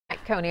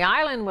Coney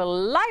Island will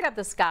light up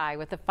the sky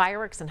with the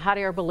fireworks and hot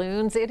air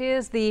balloons. It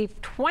is the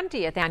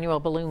 20th annual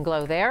Balloon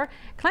Glow there.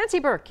 Clancy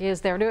Burke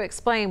is there to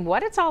explain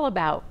what it's all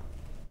about.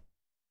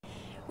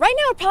 Right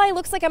now it probably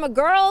looks like I'm a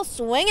girl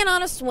swinging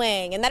on a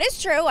swing, and that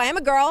is true. I am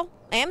a girl.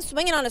 I am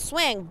swinging on a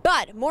swing,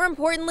 but more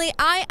importantly,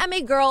 I am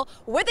a girl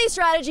with a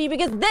strategy,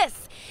 because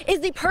this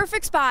is the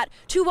perfect spot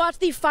to watch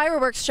the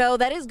fireworks show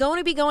that is going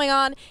to be going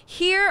on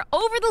here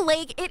over the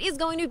lake. It is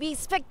going to be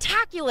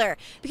spectacular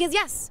because,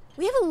 yes,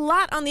 we have a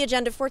lot on the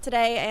agenda for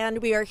today, and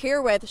we are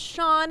here with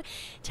Shawn.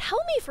 Tell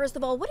me, first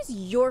of all, what is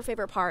your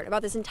favorite part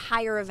about this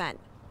entire event?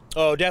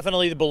 Oh,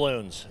 definitely the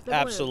balloons.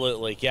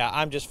 Absolutely. Yeah,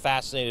 I'm just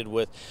fascinated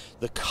with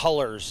the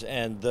colors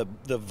and the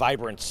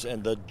vibrance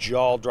and the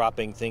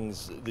jaw-dropping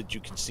things that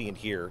you can see and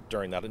hear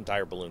during that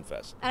entire balloon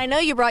fest. And I know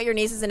you brought your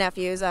nieces and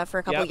nephews for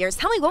a couple of years.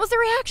 Tell me, what was the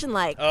reaction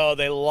like? Oh,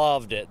 they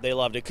loved it. They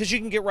loved it because you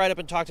can get right up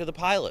and talk to the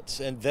pilots,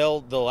 and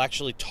they'll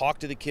actually talk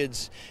to the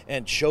kids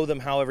and show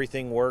them how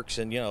everything works,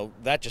 and you know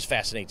that just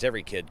fascinates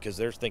every kid because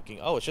they're thinking,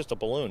 oh, it's just a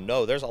balloon.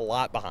 No, there's a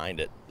lot behind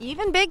it.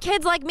 Even big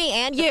kids like me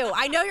and you.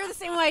 I know you're the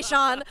same way,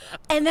 Shawn.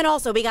 And then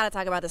also, we got to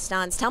talk about the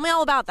stunts. Tell me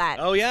all about that.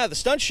 Oh, yeah. The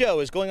stunt show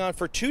is going on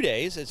for 2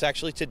 days. It's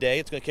actually today.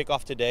 It's going to kick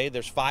off today.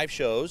 There's 5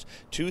 shows,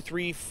 2,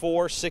 3,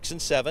 4, 6,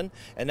 and 7.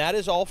 And that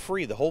is all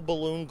free. The whole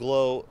Balloon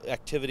Glow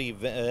activity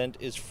event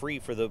is free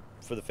for the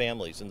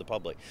families and the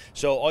public.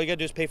 So all you got to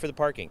do is pay for the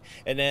parking.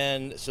 And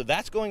then, so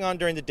that's going on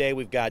during the day.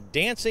 We've got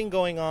dancing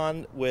going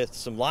on with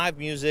some live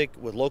music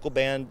with local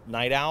band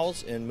Night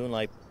Owls in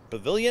Moonlight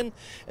Pavilion,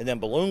 and then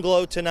Balloon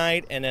Glow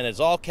tonight, and then it's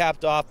all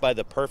capped off by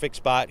the perfect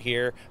spot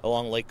here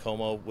along Lake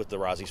Como with the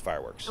LaRosa's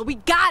fireworks. We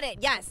got it.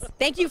 Yes.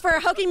 Thank you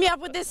for hooking me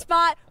up with this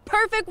spot.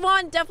 Perfect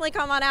one. Definitely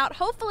come on out.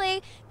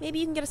 Hopefully, maybe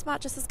you can get a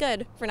spot just as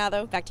good. For now,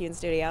 though, back to you in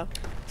studio.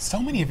 So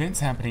many events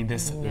happening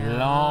this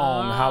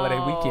long holiday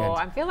weekend.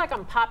 I feel like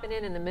I'm popping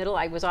in the middle.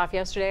 I was off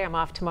yesterday. I'm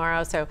off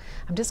tomorrow, so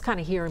I'm just kind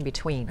of here in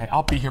between. Hey,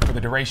 I'll be here for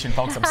the duration,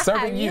 folks. I'm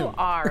serving you. You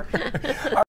are.